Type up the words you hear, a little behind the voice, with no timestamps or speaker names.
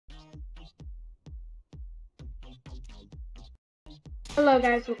Hello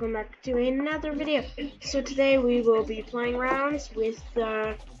guys, welcome back to another video. So today we will be playing rounds with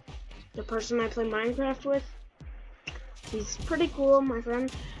the person I play Minecraft with. He's pretty cool, my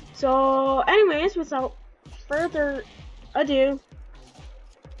friend. So anyways, without further ado,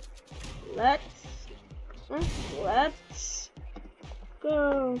 let's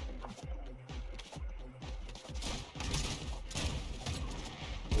go.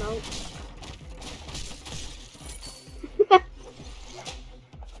 Nope.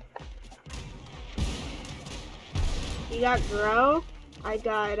 You got grow. I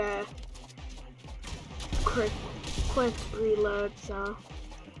got quick reload. So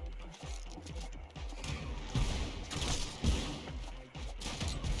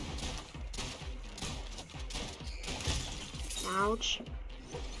ouch.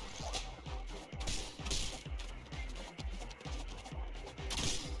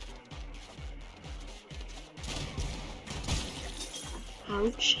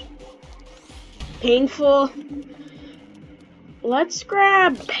 Ouch. Painful. Let's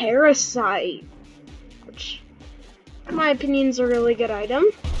grab Parasite, which, in my opinion, is a really good item.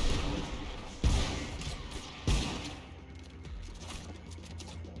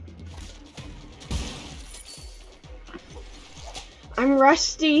 I'm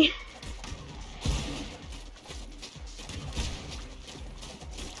rusty.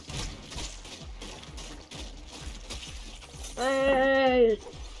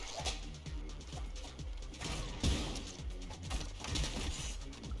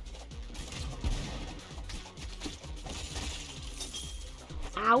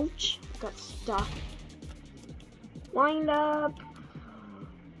 Ouch, got stuck. Wind up.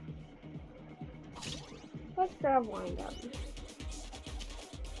 Let's grab wind up.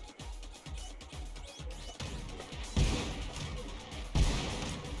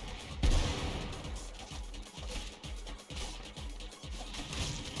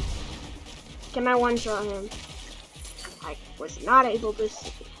 Can I one-shot him? I was not able to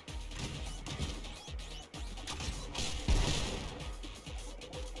see.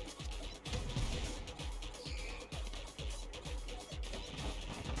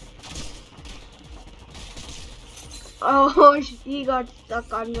 Oh, he got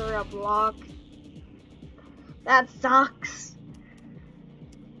stuck under a block. That sucks.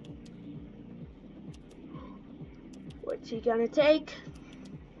 What's he gonna take?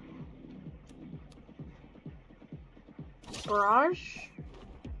 Barrage?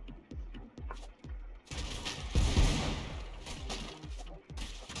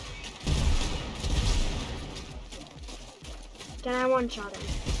 Can I one-shot him?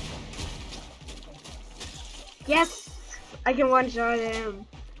 Yes! I can one-shot him.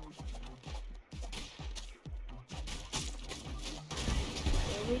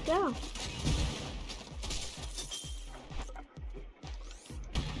 There we go.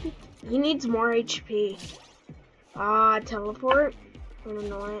 He needs more HP. Teleport. I don't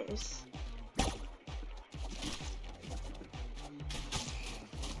know what it is.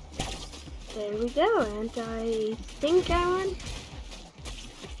 There we go, and I think I won.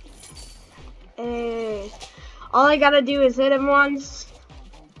 All I gotta do is hit him once.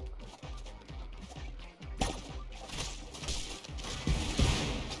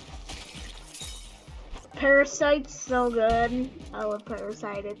 Parasite's so good. I love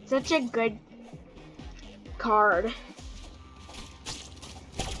Parasite. It's such a good card.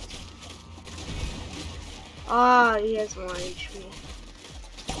 He has more HP.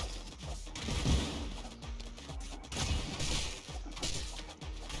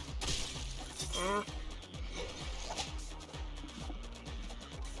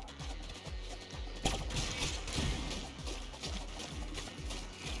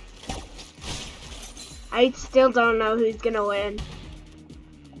 I still don't know who's gonna win.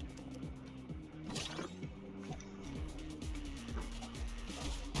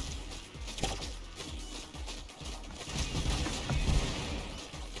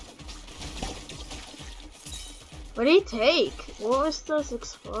 What did he take? What was those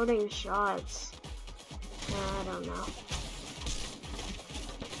exploding shots? I don't know.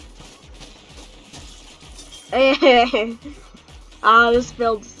 This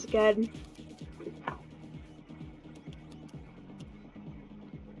build's good.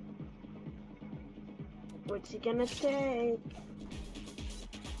 What's he gonna take?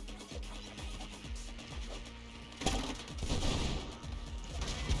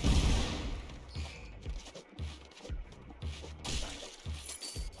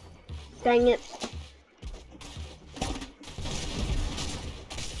 Dang it.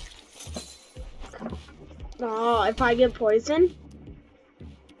 Oh, if I get poisoned?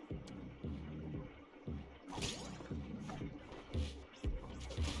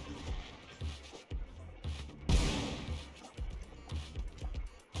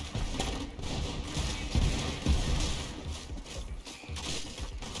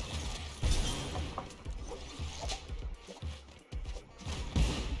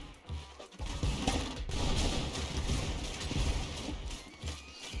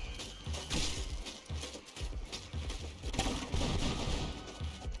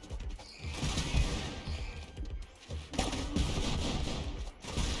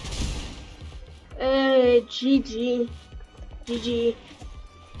 GG. GG.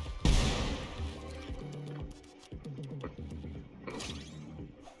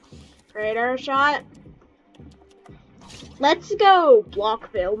 Radar shot. Let's go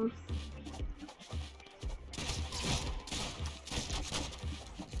block build.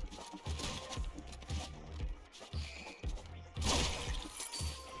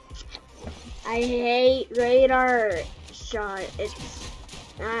 I hate radar shot.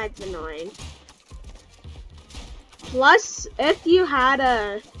 That's annoying. Plus, if you have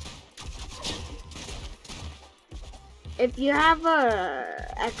a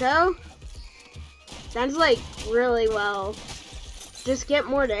echo, sounds like really well. Just get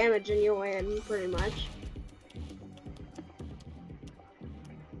more damage and you win, pretty much.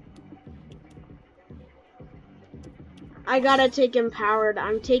 I gotta take empowered.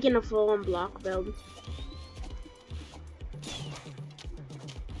 I'm taking a full-on block build.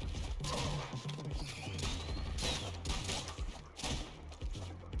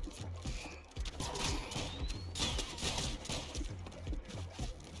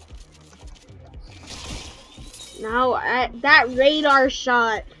 No, that radar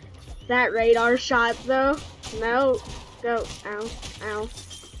shot though. No, go, ow, ow.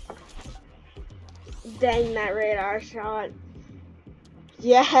 Dang, that radar shot.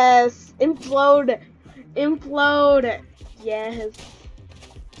 Yes, implode, implode. Yes.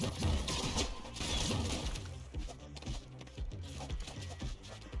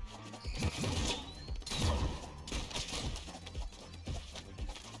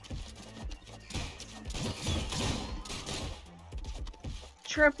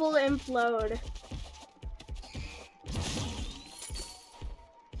 Triple implode.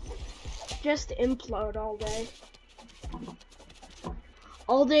 Just implode all day.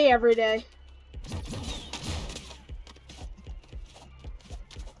 All day, every day.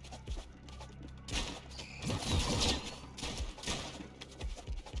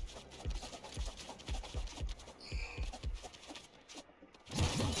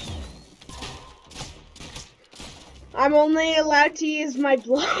 I'm only allowed to use my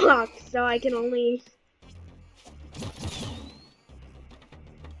block, so I can only...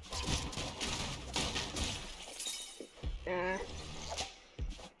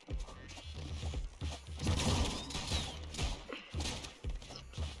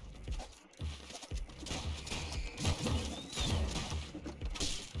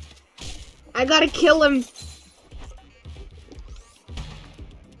 I gotta kill him.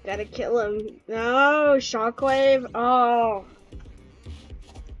 Gotta kill him. No, shockwave. Oh.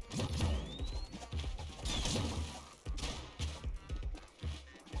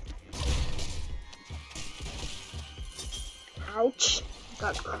 Ouch.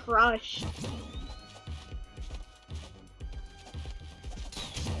 Got crushed.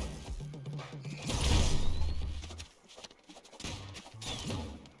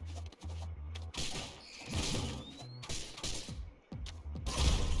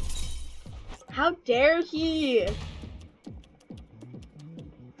 How dare he?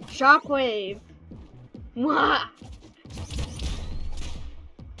 Shockwave. Mwah.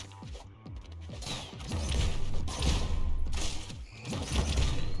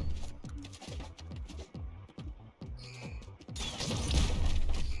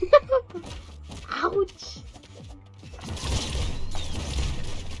 Ouch.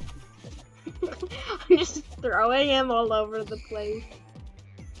 I'm just throwing him all over the place.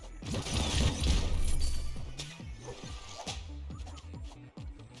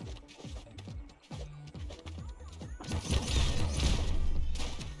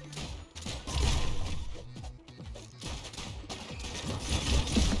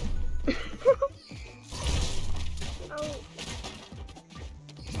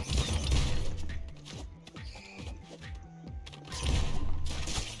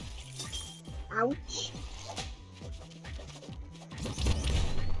 Ouch.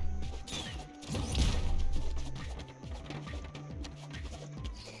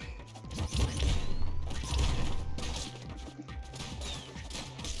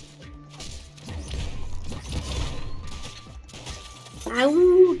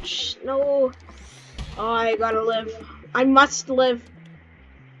 Ouch. No. Oh, I gotta live. I must live.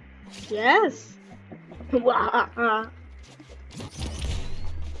 Yes.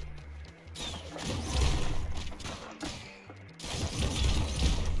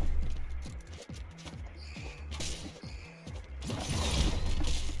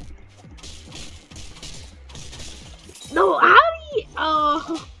 No, how do you...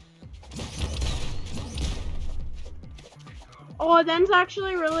 Oh. Oh, that's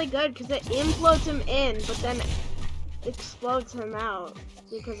actually really good because it implodes him in, but then explodes him out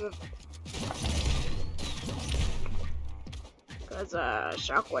because of... Cause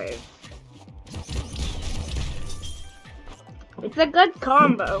shockwave. It's a good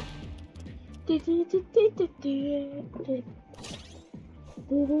combo.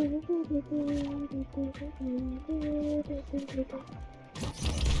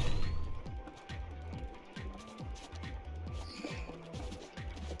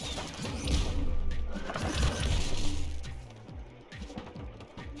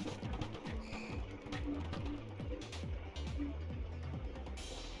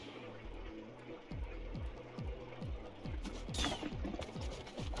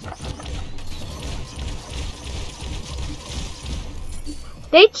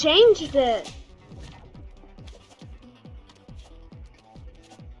 They changed it.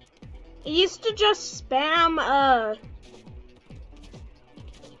 It used to just spam,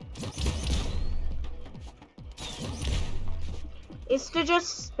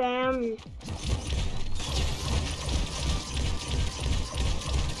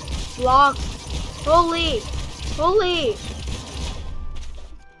 blocks. Holy.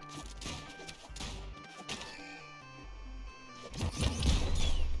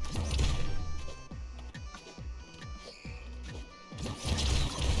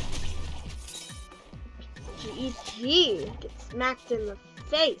 GG, get smacked in the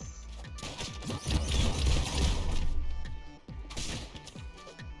face.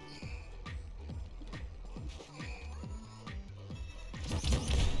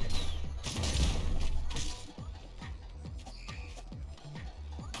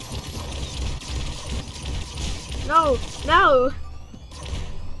 No. No.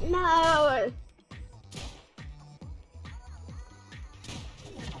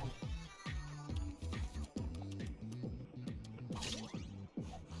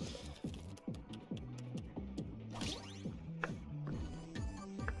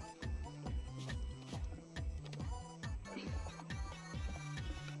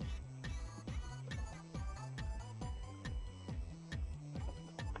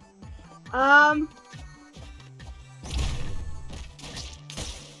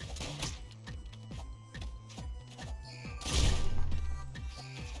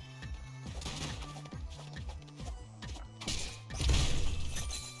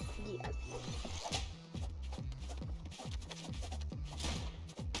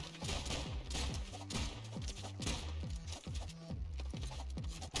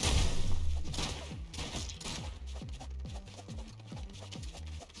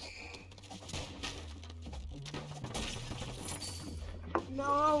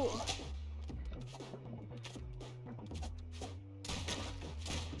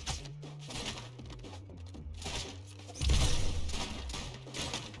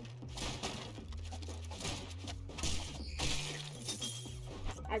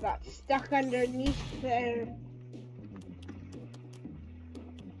 I got stuck underneath there.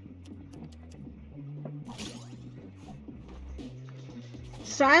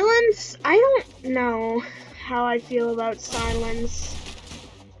 Silence? I don't know how I feel about silence.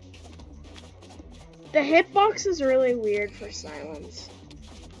 The hitbox is really weird for silence.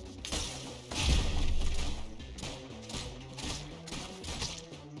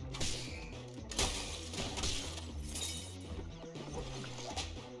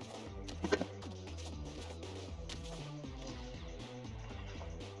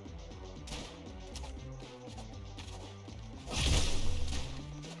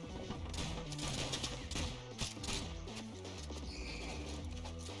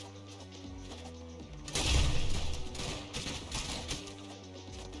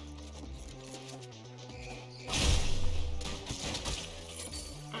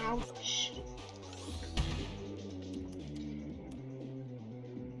 Ouch.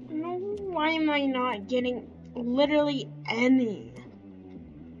 No, why am I not getting literally any?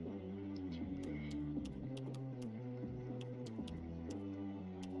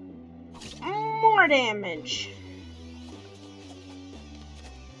 More damage.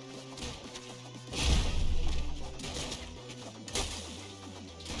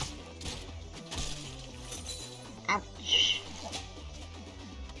 Ouch.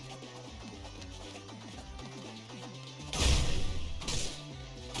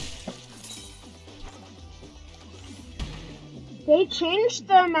 They changed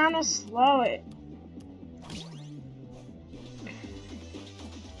the amount of slow it.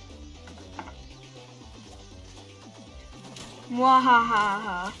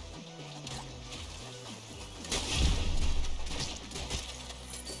 Wahahaha.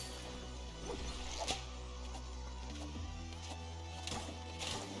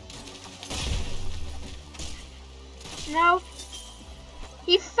 No.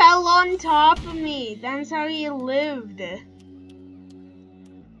 He fell on top of me. That's how he lived.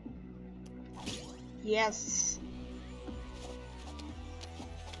 Yes.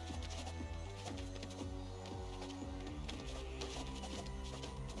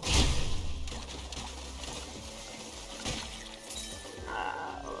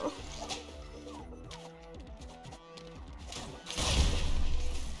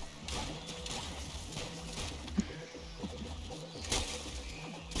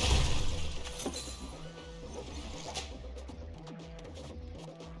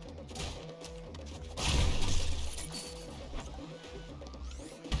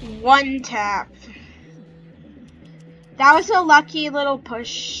 One tap. That was a lucky little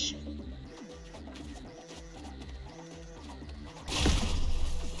push.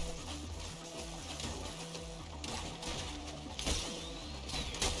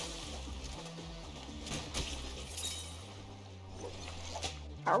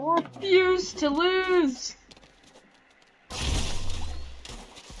 I refuse to lose.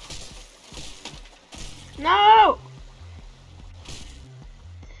 No!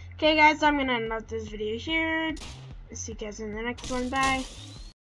 Okay guys, I'm gonna end up this video here. See you guys in the next one. Bye.